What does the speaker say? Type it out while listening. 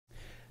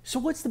So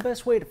what's the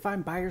best way to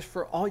find buyers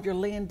for all your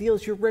land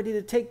deals you're ready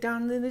to take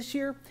down in this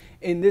year?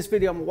 In this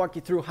video, I'm gonna walk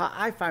you through how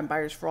I find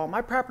buyers for all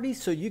my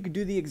properties so you can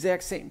do the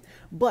exact same.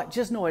 But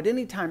just know at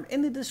any time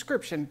in the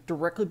description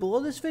directly below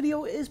this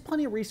video is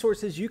plenty of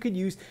resources you could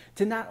use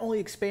to not only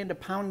expand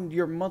upon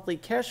your monthly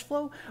cash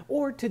flow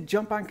or to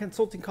jump on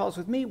consulting calls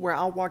with me where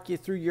I'll walk you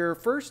through your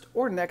first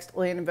or next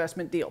land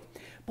investment deal.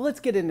 But let's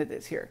get into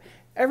this here.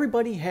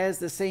 Everybody has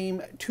the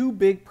same two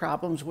big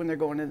problems when they're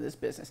going into this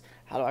business.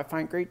 How do I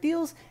find great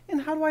deals?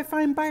 And how do I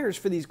find buyers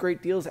for these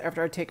great deals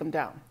after I take them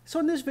down? So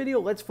in this video,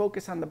 let's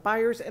focus on the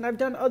buyers. And I've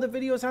done other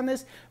videos on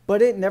this,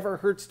 but it never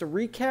hurts to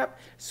recap.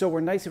 So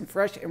we're nice and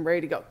fresh and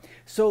ready to go.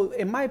 So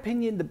in my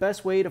opinion, the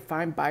best way to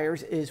find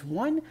buyers is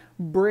one,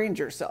 brand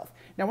yourself.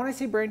 Now, when I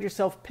say brand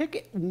yourself,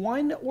 pick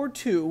one or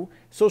two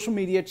social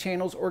media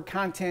channels or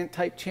content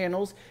type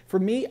channels. For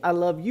me, I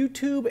love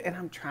YouTube and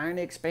I'm trying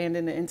to expand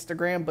into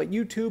Instagram, but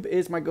YouTube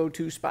is my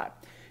go-to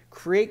spot.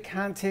 Create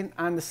content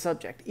on the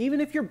subject.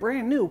 Even if you're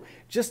brand new,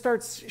 just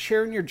start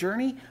sharing your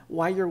journey,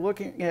 why you're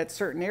looking at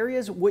certain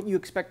areas, what you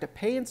expect to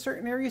pay in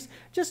certain areas.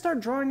 Just start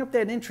drawing up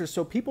that interest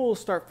so people will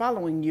start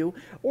following you,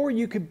 or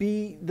you could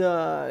be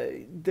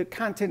the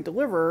content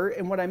deliverer.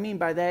 And what I mean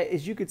by that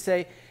is you could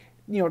say,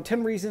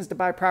 10 reasons to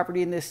buy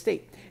property in this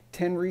state,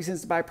 10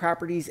 reasons to buy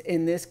properties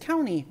in this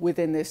county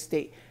within this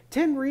state,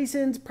 10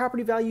 reasons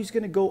property value is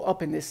going to go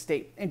up in this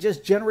state, and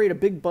just generate a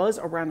big buzz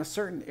around a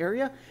certain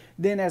area.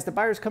 Then as the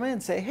buyers come in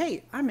and say,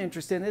 hey, I'm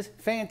interested in this,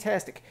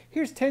 fantastic.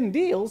 Here's 10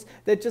 deals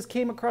that just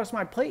came across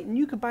my plate, and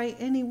you could buy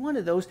any one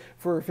of those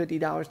for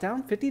 $50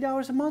 down,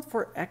 $50 a month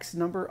for X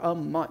number of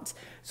months.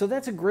 So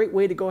that's a great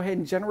way to go ahead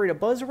and generate a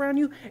buzz around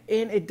you,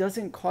 and it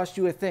doesn't cost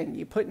you a thing.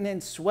 You're putting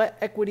in sweat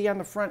equity on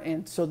the front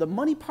end, so the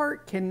money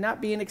part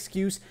cannot be an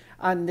excuse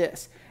on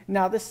this.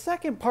 Now, the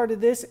second part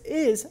of this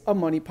is a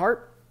money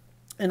part.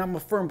 And I'm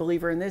a firm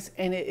believer in this,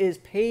 and it is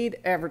paid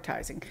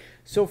advertising.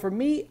 So for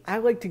me, I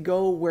like to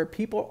go where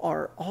people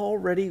are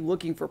already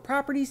looking for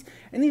properties.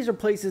 And these are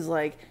places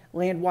like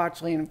Land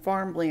Watch, Land and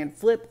Farm, Land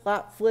Flip,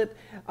 Lot Flip,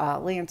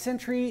 Land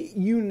Century,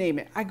 you name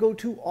it. I go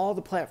to all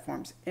the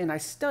platforms and I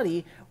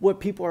study what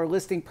people are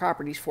listing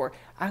properties for.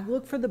 I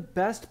look for the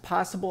best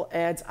possible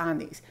ads on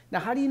these. Now,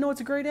 how do you know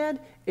it's a great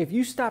ad? If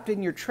you stopped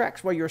in your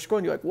tracks while you were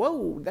scrolling, you're like,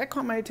 whoa, that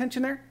caught my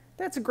attention there.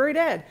 That's a great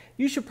ad.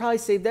 You should probably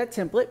save that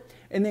template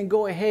and then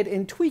go ahead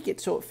and tweak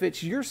it so it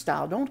fits your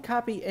style. Don't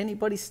copy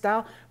anybody's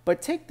style,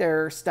 but take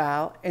their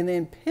style and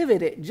then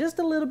pivot it just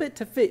a little bit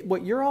to fit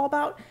what you're all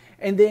about,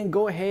 and then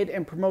go ahead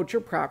and promote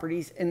your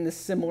properties in the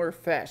similar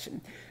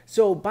fashion.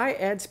 So buy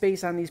ad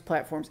space on these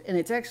platforms, and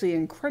it's actually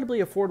incredibly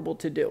affordable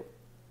to do.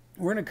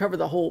 We're going to cover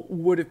the whole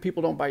what if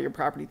people don't buy your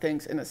property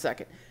things in a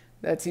second.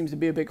 That seems to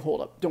be a big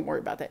holdup. Don't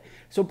worry about that.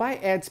 So buy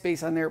ad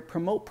space on there,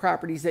 promote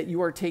properties that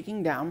you are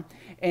taking down.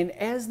 And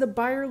as the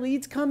buyer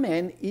leads come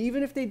in,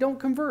 even if they don't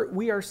convert,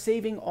 we are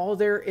saving all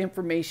their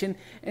information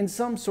in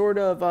some sort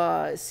of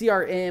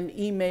CRM,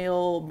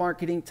 email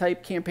marketing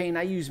type campaign.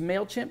 I use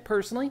MailChimp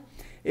personally.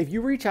 If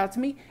you reach out to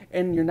me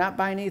and you're not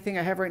buying anything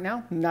I have right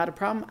now, not a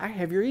problem. I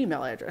have your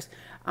email address.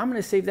 I'm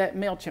going to save that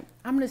MailChimp.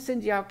 I'm going to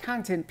send you out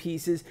content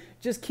pieces,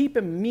 just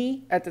keeping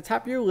me at the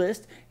top of your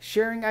list,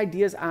 sharing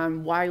ideas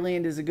on why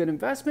land is a good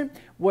investment,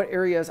 what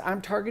areas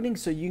I'm targeting,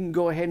 so you can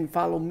go ahead and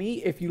follow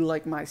me if you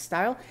like my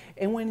style.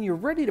 And when you're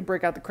ready to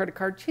break out the credit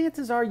card,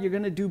 chances are you're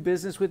going to do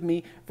business with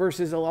me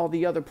versus all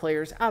the other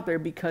players out there,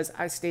 because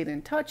I stayed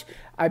in touch,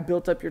 I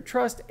built up your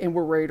trust, and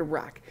we're ready to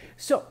rock.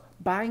 So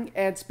buying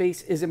ad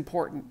space is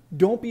important.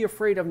 Don't be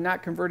afraid of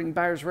not converting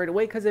buyers right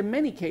away, because in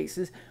many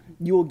cases,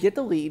 you will get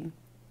the lead,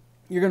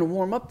 you're going to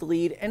warm up the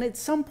lead, and at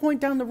some point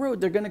down the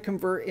road, they're going to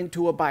convert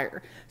into a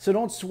buyer. So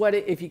don't sweat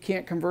it if you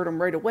can't convert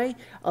them right away.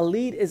 A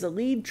lead is a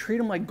lead. Treat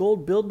them like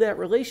gold. Build that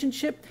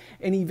relationship,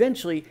 and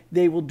eventually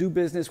they will do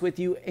business with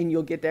you, and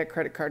you'll get that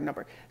credit card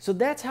number. So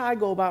that's how I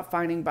go about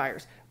finding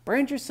buyers.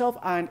 Brand yourself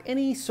on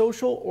any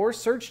social or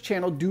search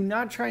channel. Do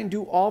not try and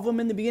do all of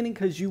them in the beginning,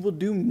 because you will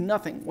do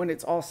nothing when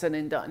it's all said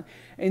and done.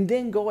 And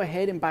then go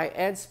ahead and buy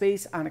ad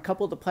space on a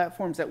couple of the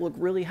platforms that look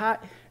really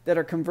hot, that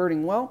are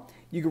converting well.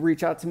 You can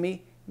reach out to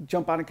me,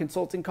 jump on a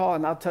consulting call,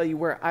 and I'll tell you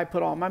where I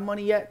put all my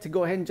money at to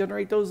go ahead and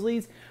generate those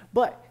leads.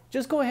 But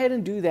just go ahead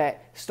and do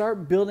that.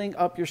 Start building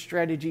up your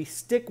strategy.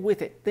 Stick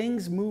with it.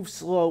 Things move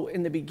slow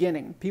in the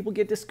beginning. People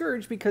get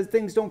discouraged because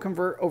things don't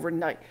convert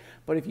overnight.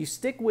 But if you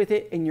stick with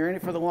it and you're in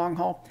it for the long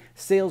haul,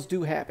 sales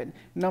do happen.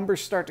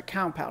 Numbers start to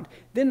compound.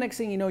 Then next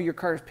thing you know, your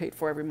car is paid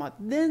for every month.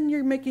 Then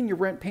you're making your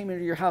rent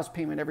payment or your house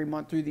payment every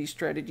month through these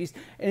strategies.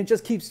 And it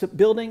just keeps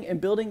building and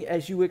building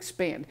as you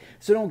expand.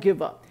 So don't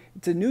give up.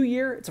 It's a new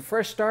year. It's a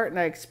fresh start. And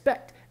I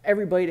expect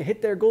everybody to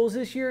hit their goals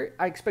this year.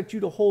 I expect you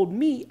to hold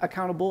me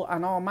accountable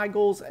on all my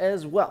goals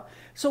as well.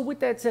 So with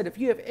that said, if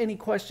you have any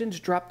questions,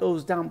 drop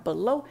those down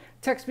below.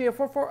 Text me at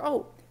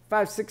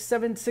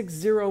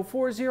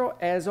 440-567-6040.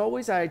 As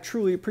always, I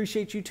truly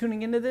appreciate you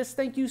tuning into this.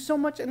 Thank you so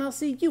much, and I'll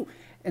see you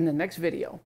in the next video.